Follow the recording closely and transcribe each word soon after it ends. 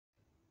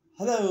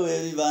Hello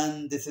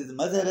everyone, this is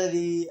Mazhar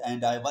Ali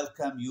and I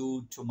welcome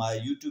you to my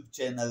YouTube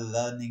channel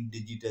Learning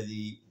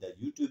Digitally, the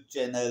YouTube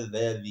channel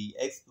where we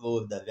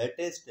explore the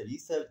latest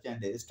research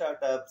and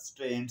startups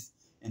trends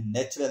in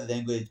natural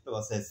language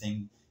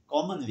processing,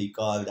 commonly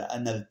called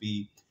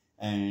NLP,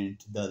 and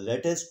the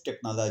latest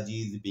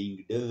technologies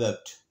being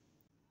developed.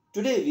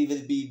 Today we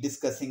will be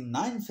discussing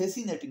 9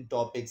 fascinating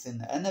topics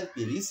in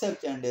NLP research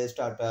and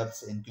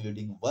startups,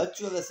 including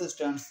virtual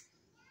assistants,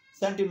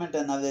 sentiment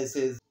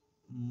analysis,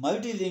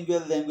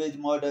 multilingual language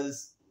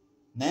models,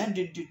 named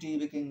entity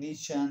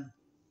recognition,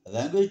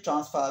 language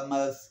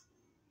transformers,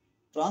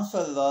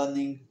 transfer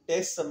learning,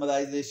 text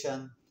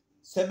summarization,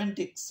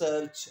 semantic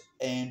search,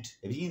 and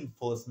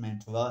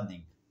reinforcement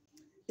learning.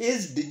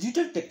 As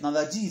digital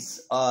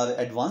technologies are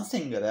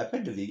advancing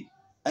rapidly,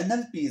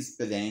 NLP is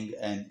playing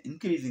an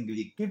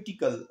increasingly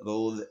critical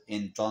role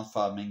in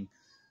transforming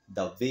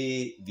the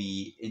way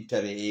we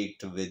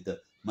interact with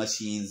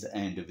machines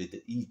and with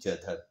each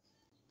other.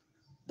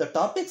 The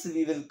topics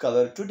we will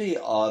cover today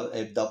are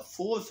at the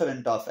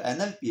forefront of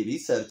NLP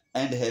research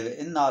and have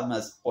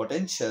enormous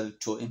potential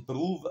to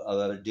improve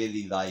our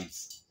daily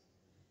lives.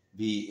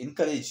 We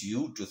encourage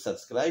you to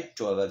subscribe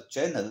to our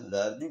channel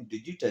Learning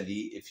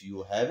Digitally if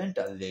you haven't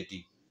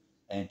already,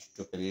 and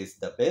to press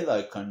the bell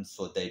icon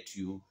so that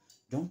you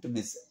don't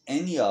miss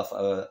any of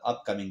our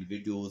upcoming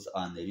videos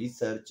on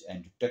research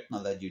and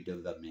technology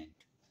development.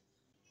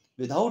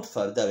 Without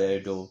further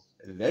ado,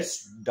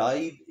 let's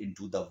dive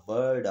into the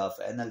world of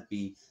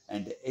NLP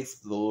and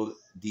explore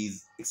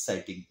these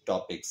exciting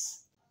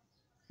topics.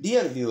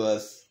 Dear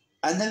viewers,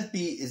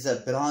 NLP is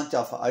a branch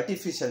of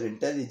artificial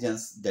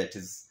intelligence that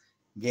is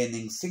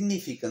gaining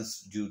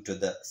significance due to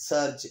the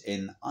surge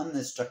in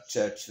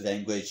unstructured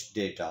language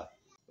data.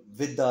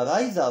 With the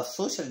rise of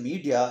social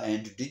media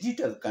and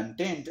digital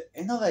content,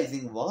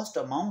 analyzing vast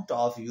amount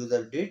of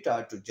user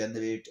data to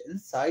generate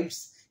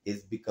insights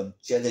has become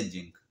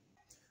challenging.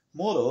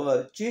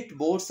 Moreover,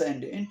 chatbots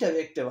and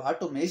interactive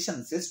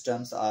automation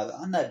systems are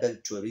unable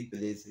to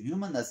replace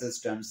human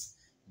assistants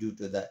due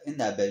to the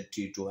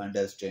inability to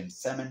understand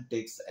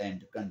semantics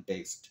and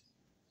context.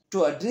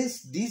 To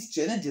address these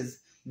challenges,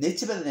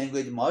 natural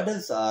language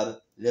models are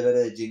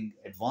leveraging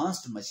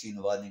advanced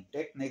machine learning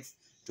techniques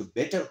to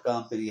better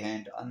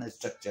comprehend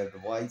unstructured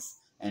voice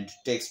and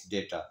text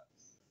data.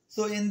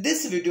 So in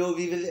this video,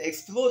 we will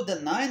explore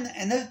the 9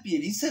 NLP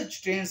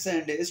research trends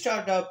and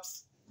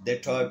startups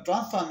that are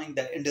transforming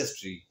the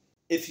industry.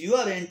 If you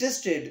are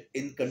interested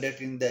in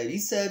conducting the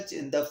research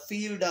in the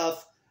field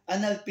of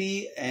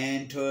NLP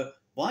and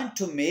want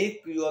to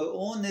make your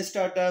own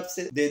startups,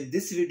 then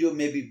this video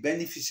may be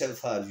beneficial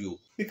for you,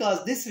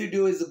 because this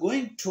video is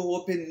going to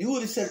open new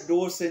research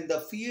doors in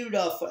the field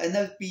of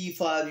NLP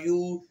for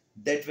you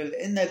that will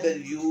enable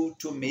you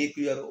to make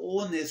your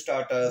own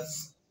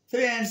startups.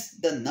 Friends,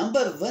 the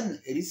number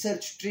one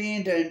research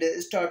trend and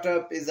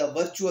startup is a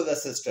virtual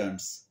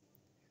assistants.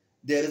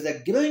 There is a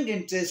growing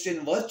interest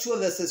in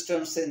virtual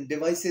assistants in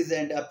devices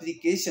and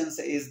applications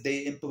as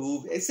they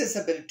improve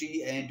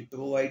accessibility and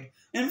provide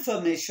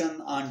information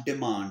on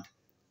demand.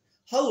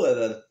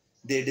 However,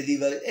 they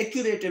deliver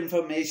accurate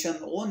information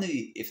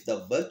only if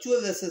the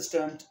virtual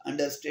assistant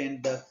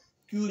understands the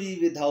query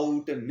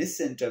without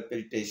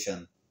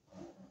misinterpretation.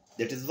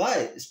 That is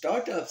why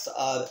startups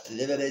are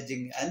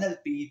leveraging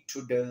NLP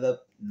to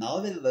develop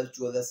novel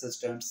virtual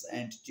assistants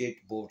and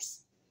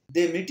chatbots.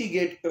 They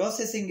mitigate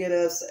processing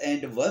errors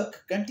and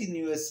work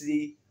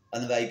continuously,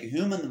 unlike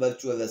human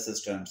virtual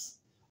assistants.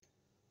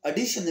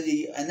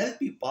 Additionally,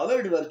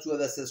 NLP-powered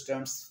virtual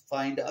assistants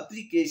find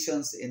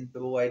applications in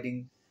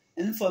providing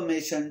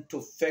information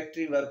to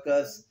factory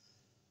workers,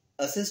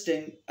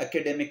 assisting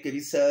academic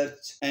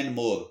research, and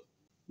more.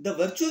 The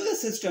virtual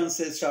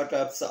assistants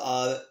startups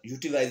are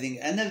utilizing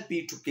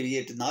NLP to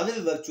create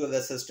novel virtual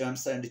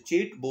assistants and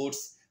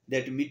chatbots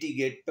that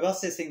mitigate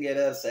processing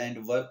errors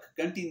and work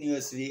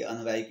continuously,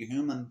 unlike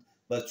human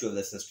virtual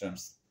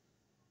assistants.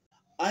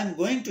 I am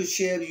going to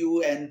share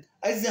you an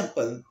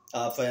example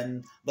of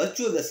an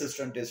virtual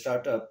assistant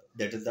startup,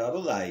 that is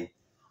ROI.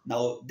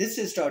 Now, this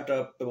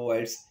startup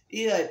provides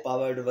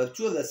AI-powered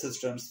virtual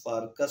assistants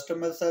for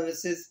customer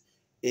services,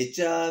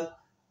 HR,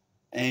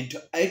 and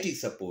IT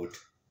support.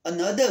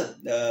 Another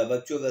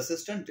virtual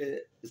assistant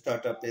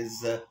startup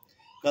is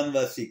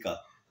Conversica.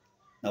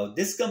 Now,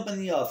 this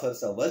company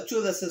offers a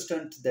virtual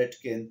assistant that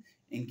can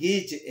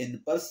engage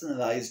in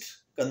personalized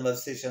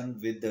conversation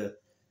with the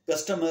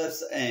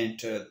customers and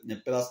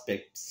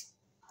prospects.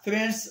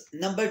 Friends,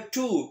 number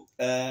two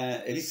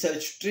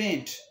research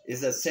trend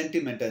is a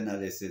sentiment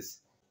analysis.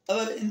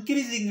 Our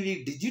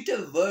increasingly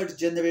digital world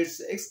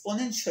generates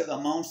exponential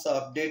amounts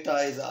of data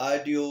as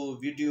audio,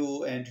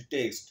 video, and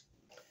text.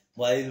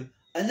 While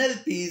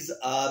NLPs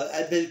are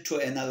able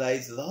to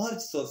analyze large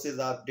sources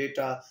of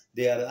data,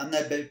 they are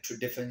unable to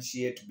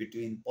differentiate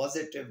between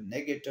positive,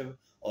 negative,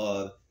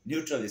 or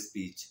neutral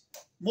speech.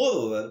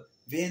 Moreover,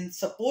 when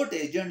support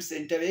agents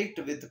interact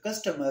with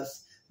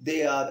customers,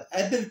 they are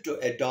able to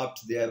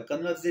adapt their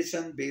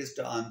conversation based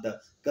on the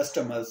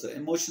customer's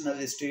emotional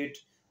state,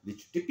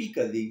 which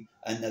typically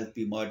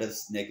NLP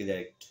models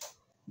neglect.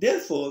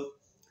 Therefore,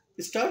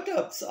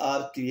 startups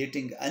are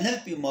creating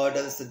NLP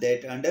models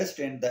that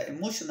understand the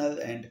emotional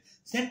and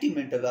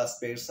sentimental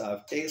aspects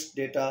of text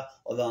data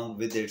along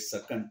with its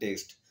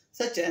context.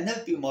 Such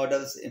NLP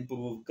models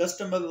improve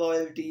customer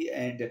loyalty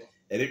and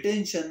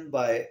retention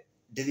by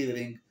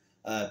delivering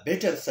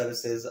better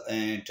services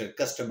and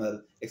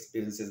customer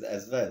experiences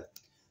as well.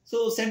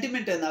 So,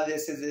 sentiment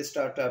analysis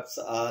startups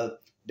are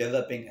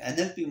developing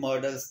NLP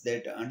models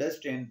that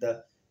understand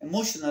the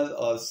emotional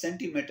or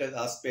sentimental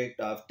aspect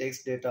of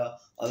text data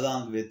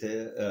along with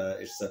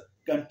its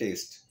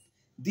context.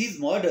 These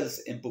models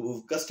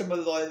improve customer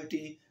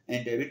loyalty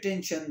and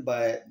retention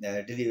by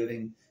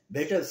delivering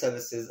better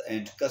services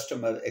and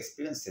customer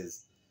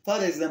experiences.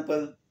 For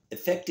example,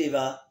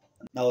 Effectiva.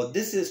 Now,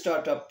 this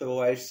startup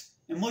provides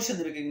emotion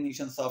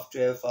recognition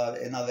software for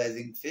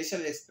analyzing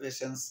facial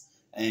expressions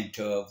and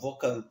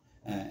vocal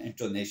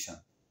intonation.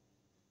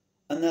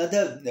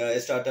 Another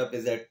startup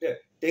is at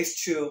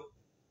Textio.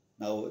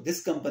 Now,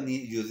 this company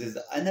uses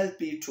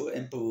NLP to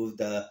improve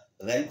the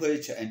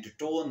language and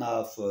tone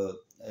of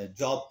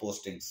job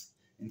postings,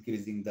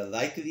 increasing the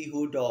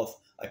likelihood of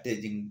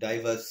attaining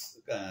diverse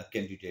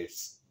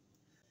candidates.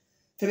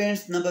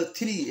 Friends, number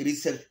three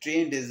research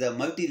trend is a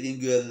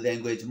multilingual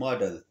language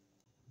model.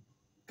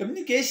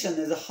 Communication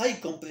is a high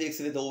complex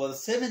with over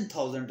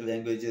 7,000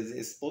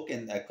 languages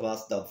spoken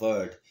across the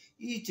world,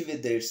 each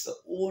with its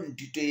own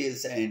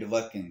details and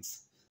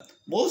workings.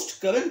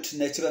 Most current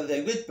natural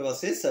language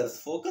processors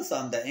focus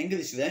on the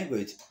English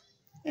language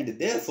and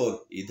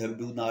therefore either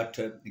do not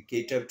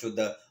cater to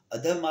the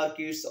other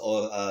markets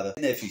or are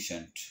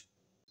inefficient.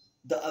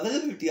 The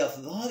availability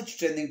of large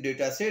training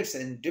data sets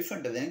in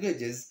different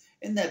languages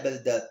enable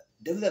the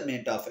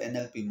development of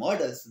NLP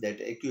models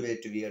that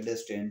accurately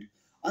understand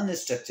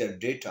unstructured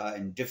data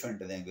in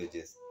different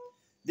languages.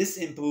 This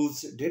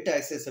improves data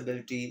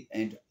accessibility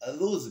and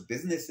allows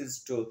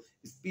businesses to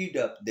speed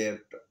up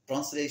their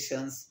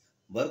translations,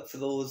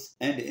 workflows,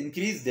 and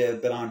increase their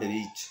brand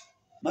reach.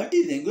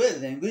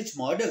 Multilingual language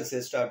models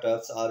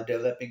startups are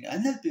developing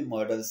NLP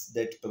models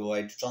that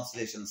provide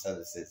translation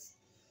services.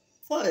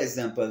 For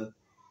example,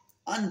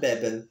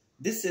 Unbabel,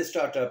 this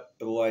startup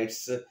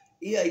provides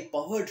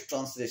AI-powered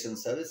translation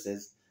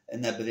services,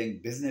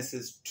 enabling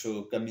businesses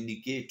to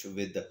communicate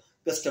with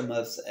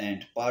customers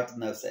and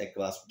partners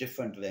across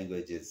different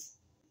languages.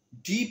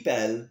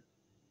 DeepL,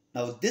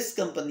 now this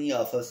company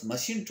offers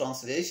machine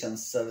translation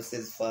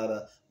services for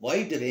a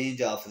wide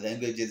range of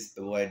languages,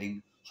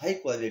 providing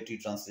high-quality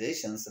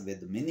translations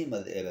with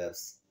minimal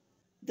errors.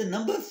 The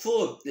number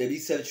four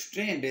research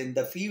trend in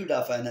the field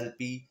of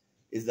NLP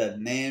is the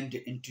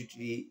named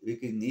entity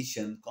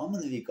recognition,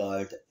 commonly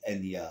called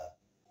NER.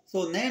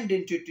 So, named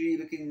entity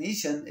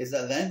recognition is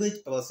a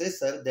language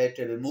processor that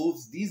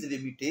removes these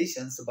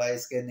limitations by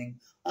scanning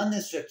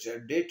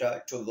unstructured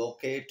data to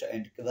locate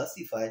and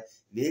classify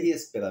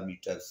various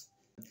parameters.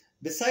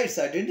 Besides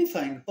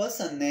identifying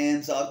person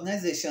names,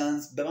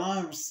 organizations,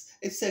 brands,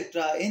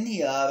 etc.,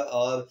 NER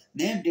or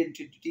named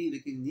entity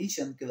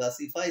recognition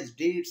classifies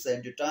dates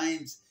and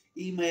times,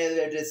 email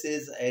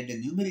addresses, and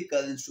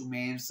numerical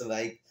instruments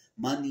like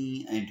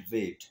money and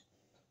weight.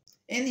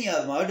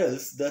 NER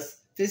models thus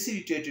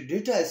facilitate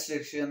data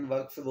extraction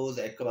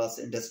workflows across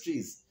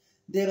industries.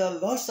 There are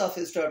lots of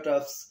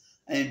startups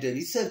and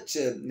research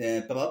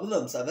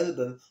problems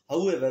available.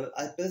 However,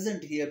 I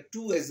present here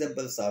two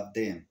examples of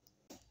them.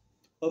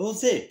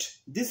 Rosette.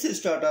 This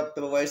startup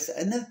provides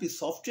NLP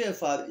software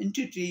for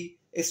entity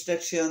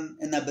extraction,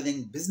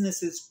 enabling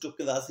businesses to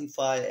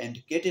classify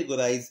and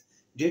categorize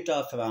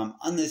data from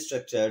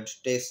unstructured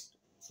text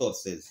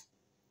sources.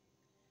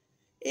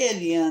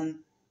 Alien.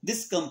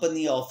 This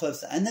company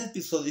offers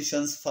NLP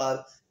solutions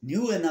for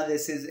new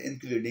analysis,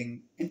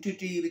 including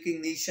entity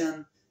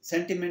recognition,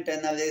 sentiment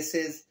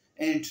analysis,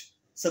 and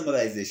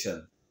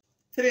summarization.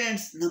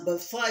 Friends, number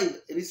five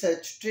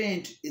research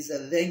trend is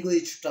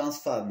language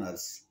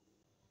transformers.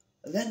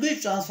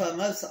 Language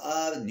transformers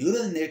are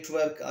neural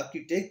network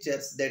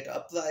architectures that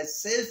apply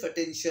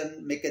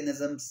self-attention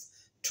mechanisms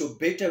to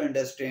better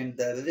understand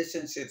the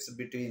relationships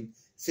between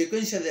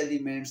sequential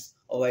elements,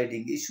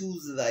 avoiding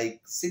issues like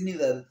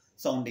similar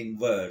sounding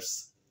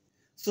words.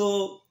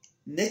 So,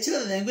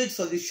 natural language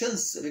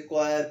solutions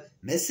require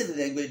massive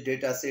language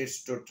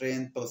datasets to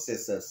train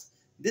processors.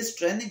 This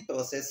training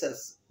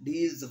process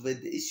deals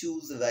with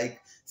issues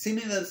like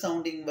similar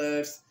sounding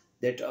words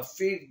that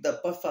affect the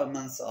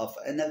performance of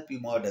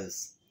NLP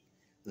models.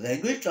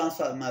 Language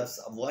transformers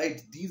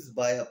avoid these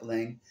by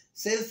applying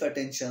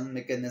self-attention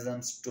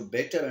mechanisms to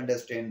better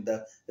understand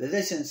the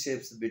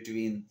relationships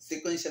between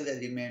sequential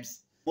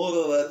elements.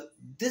 Moreover,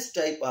 this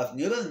type of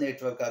neural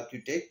network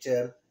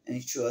architecture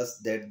ensures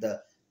that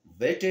the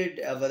weighted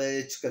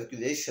average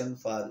calculation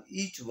for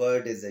each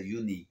word is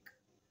unique.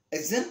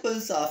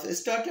 Examples of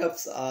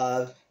startups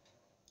are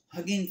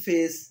Hugging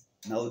Face.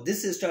 Now,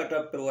 this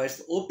startup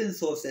provides open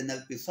source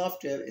NLP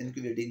software,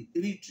 including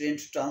pre-trained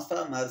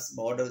transformers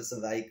models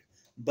like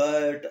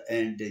BERT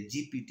and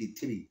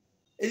GPT-3.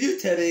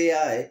 Eleuther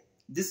AI,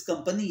 this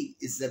company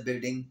is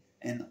building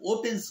an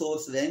open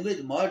source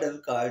language model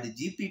called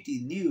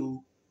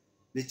GPT-New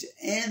which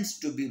aims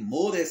to be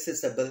more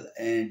accessible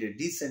and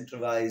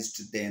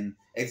decentralized than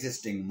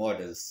existing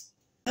models.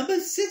 Number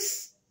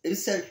 6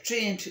 research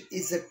trend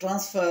is a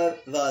transfer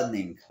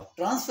learning.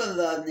 Transfer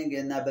learning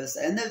enables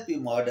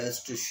NLP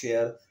models to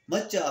share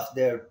much of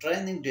their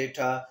training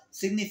data,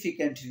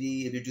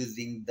 significantly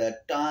reducing the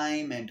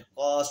time and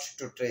cost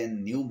to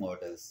train new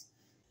models.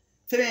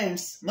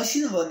 Friends,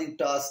 machine learning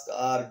tasks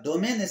are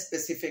domain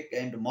specific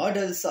and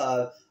models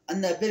are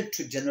unable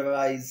to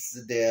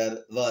generalize their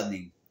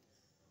learning.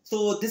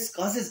 So this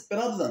causes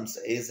problems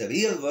as a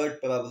real world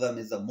problem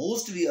is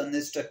mostly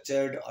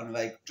unstructured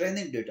unlike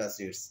training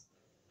datasets.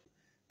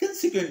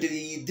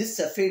 Consequently, this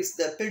affects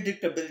the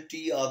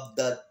predictability of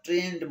the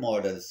trained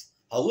models.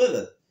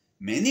 However,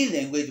 many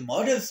language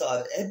models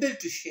are able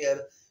to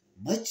share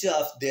much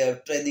of their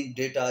training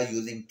data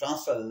using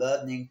transfer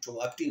learning to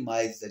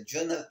optimize the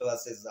general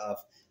process of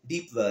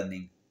deep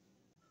learning.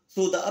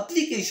 So the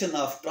application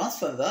of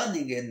transfer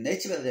learning in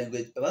natural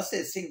language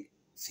processing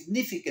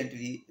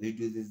significantly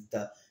reduces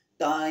the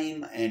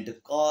time and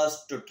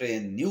cost to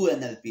train new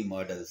NLP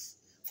models.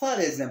 For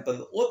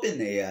example,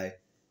 OpenAI.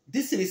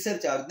 This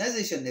research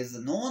organization is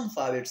known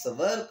for its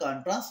work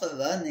on transfer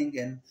learning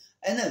in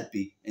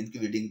NLP,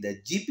 including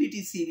the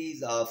GPT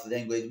series of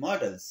language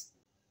models.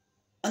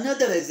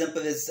 Another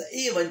example is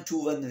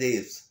A121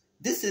 Waves.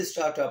 This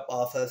startup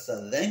offers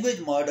a language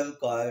model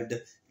called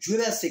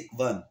Jurassic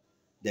One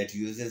that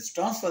uses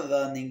transfer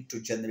learning to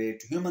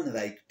generate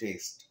human-like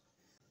text.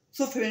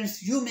 So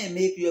friends, you may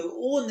make your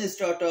own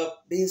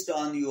startup based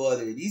on your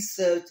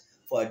research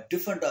for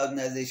different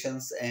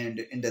organizations and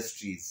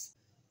industries.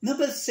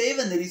 Number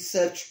 7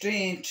 research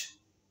trend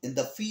in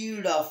the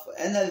field of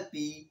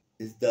NLP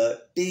is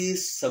the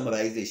text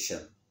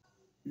summarization.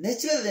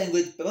 Natural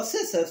language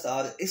processors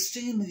are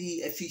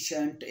extremely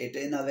efficient at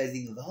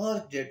analyzing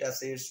large data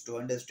sets to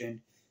understand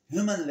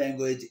human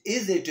language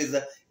as it is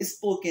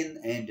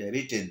spoken and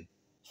written.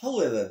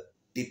 However,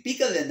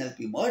 typical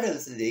NLP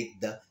models lack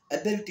the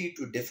ability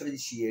to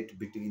differentiate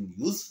between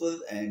useful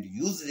and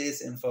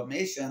useless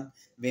information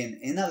when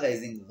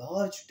analyzing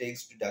large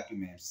text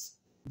documents.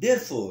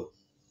 Therefore,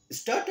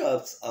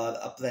 startups are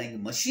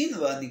applying machine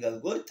learning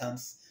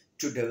algorithms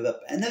to develop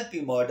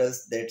NLP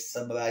models that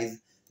summarize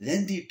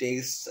lengthy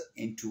text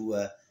into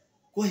a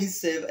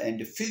cohesive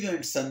and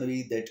fluent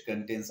summary that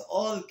contains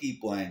all key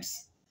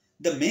points.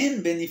 The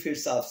main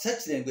benefits of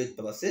such language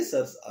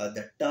processors are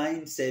the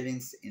time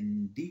savings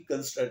in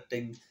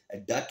deconstructing a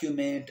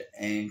document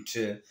and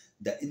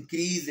the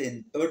increase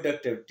in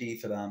productivity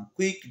from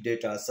quick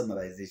data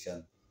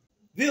summarization.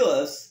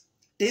 Viewers,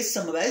 text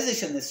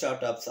summarization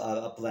startups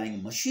are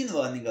applying machine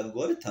learning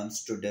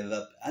algorithms to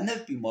develop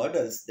NLP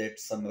models that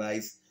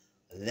summarize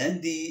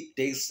lengthy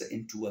text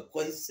into a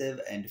cohesive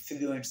and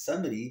fluent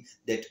summary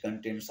that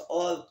contains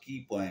all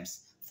key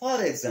points.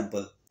 For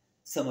example,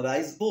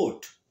 Summarize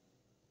Bot.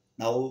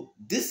 Now,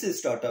 this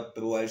startup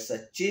provides a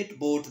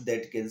chatbot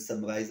that can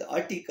summarize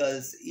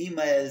articles,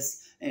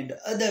 emails, and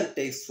other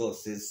text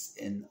sources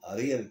in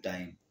real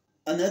time.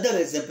 Another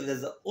example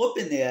is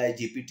OpenAI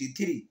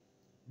GPT-3.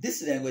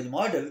 This language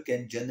model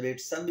can generate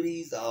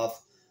summaries of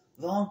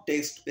long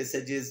text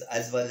passages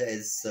as well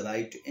as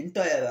write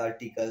entire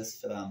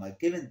articles from a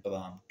given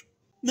prompt.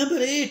 Number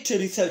 8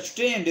 research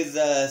trend is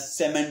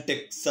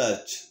semantic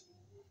search.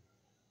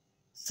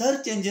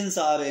 Search engines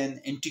are an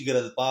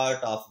integral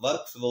part of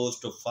workflows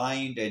to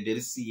find and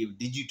receive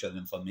digital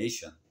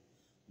information.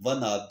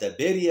 One of the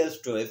barriers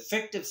to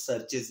effective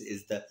searches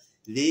is the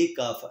lack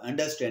of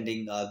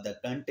understanding of the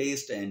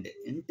context and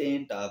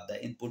intent of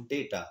the input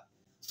data.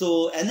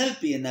 So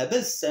NLP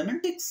enables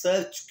semantic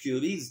search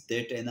queries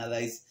that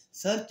analyze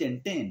search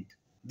intent.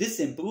 This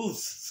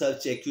improves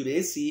search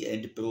accuracy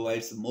and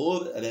provides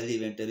more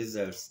relevant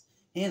results.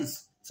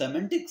 Hence,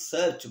 semantic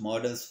search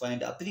models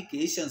find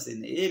applications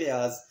in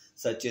areas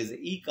such as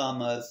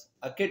e-commerce,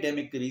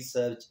 academic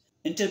research,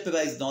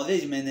 enterprise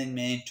knowledge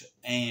management,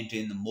 and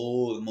in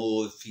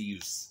more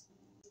fields.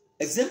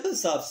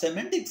 Examples of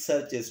semantic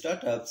search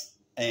startups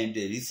and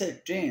research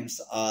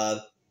trends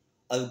are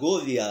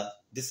Algolia.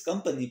 This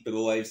company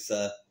provides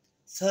a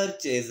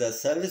search as a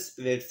service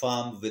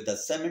platform with the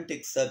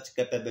semantic search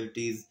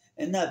capabilities,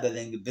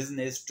 enabling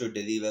business to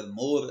deliver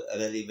more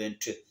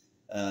relevant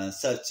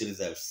search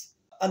results.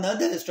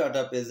 Another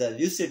startup is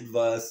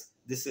Lucidverse.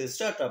 This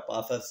startup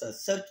offers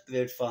search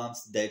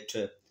platforms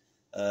that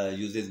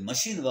uses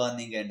machine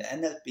learning and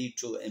NLP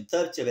to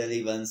search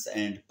relevance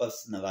and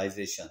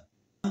personalization.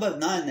 Number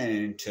 9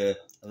 and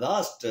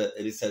last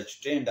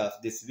research trend of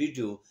this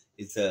video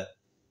is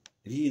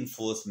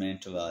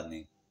reinforcement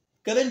learning.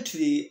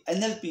 Currently,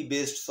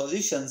 NLP-based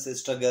solutions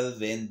struggle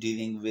when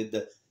dealing with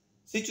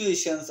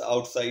situations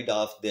outside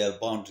of their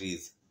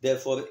boundaries.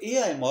 Therefore,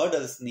 AI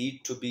models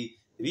need to be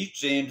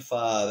retrained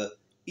for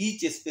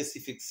each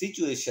specific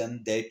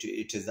situation that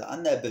it is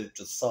unable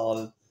to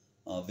solve,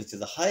 which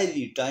is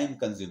highly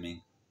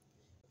time-consuming.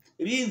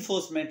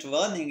 Reinforcement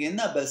learning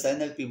enables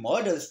NLP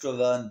models to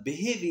learn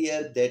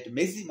behavior that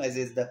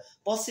maximizes the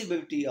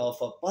possibility of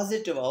a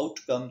positive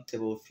outcome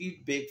through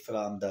feedback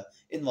from the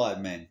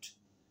environment.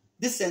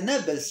 This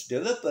enables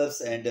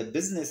developers and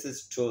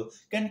businesses to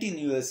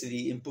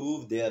continuously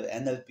improve their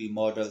NLP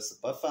models'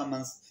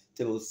 performance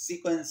through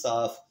sequence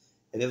of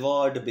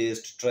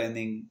reward-based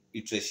training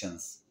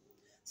iterations.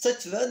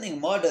 Such learning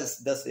models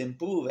thus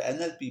improve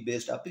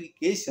NLP-based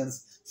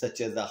applications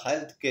such as the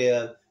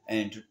healthcare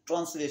and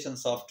translation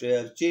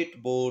software,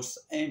 chatbots,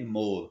 and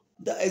more.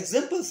 The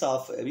examples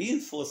of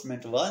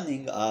reinforcement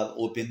learning are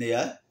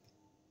OpenAI.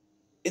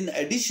 In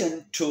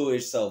addition to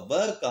its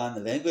work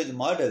on language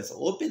models,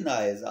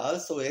 OpenAI is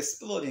also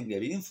exploring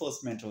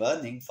reinforcement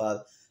learning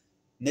for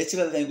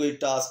natural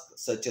language tasks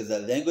such as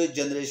language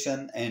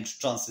generation and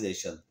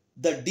translation.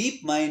 The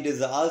DeepMind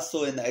is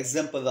also an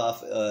example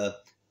of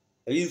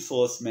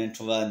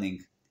reinforcement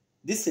learning.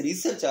 This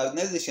research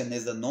organization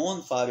is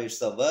known for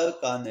its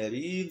work on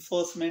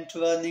reinforcement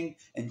learning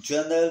in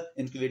general,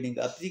 including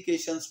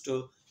applications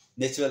to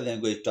natural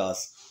language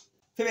tasks.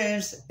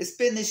 Friends,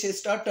 Spanish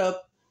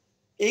startup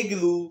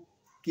Igloo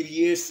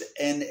creates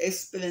an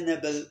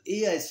explainable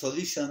AI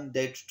solution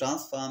that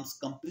transforms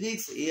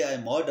complex AI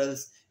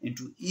models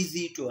into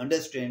easy to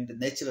understand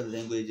natural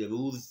language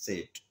rule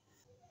set.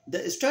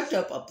 The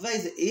startup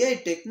applies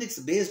AI techniques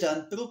based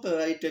on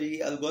proprietary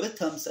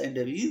algorithms and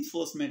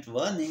reinforcement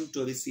learning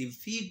to receive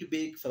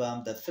feedback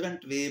from the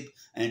front web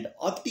and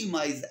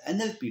optimize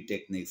NLP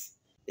techniques.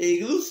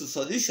 Igloo's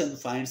solution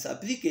finds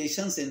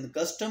applications in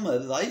customer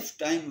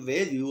lifetime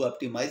value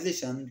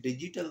optimization,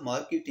 digital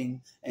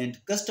marketing,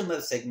 and customer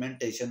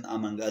segmentation,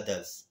 among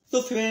others.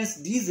 So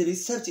friends, these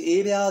research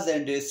areas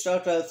and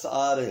startups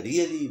are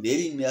really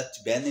very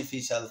much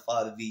beneficial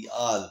for we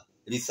all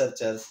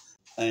researchers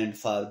and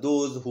for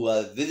those who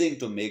are willing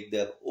to make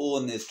their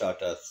own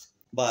startups.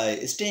 By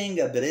staying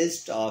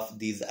abreast of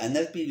these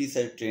NLP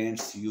research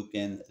trends, you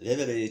can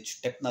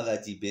leverage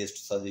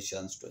technology-based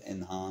solutions to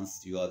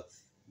enhance your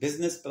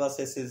business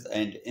processes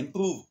and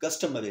improve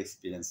customer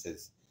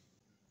experiences.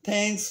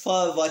 Thanks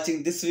for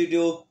watching this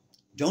video.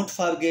 Don't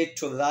forget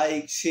to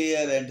like,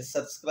 share and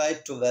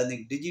subscribe to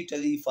Learning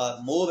Digitally for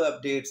more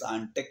updates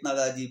on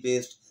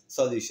technology-based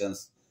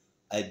solutions.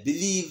 I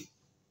believe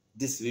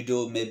this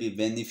video may be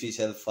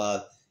beneficial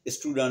for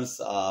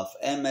students of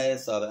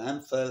MS or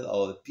MPhil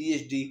or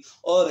PhD,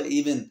 or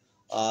even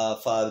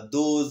for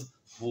those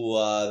who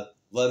are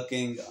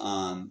working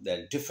on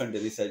the different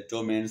research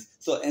domains.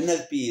 So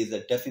NLP is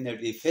a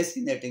definitely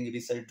fascinating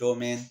research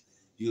domain.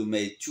 You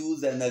may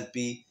choose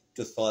NLP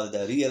to solve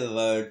the real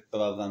world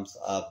problems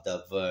of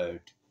the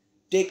world.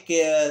 Take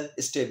care,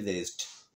 stay blessed.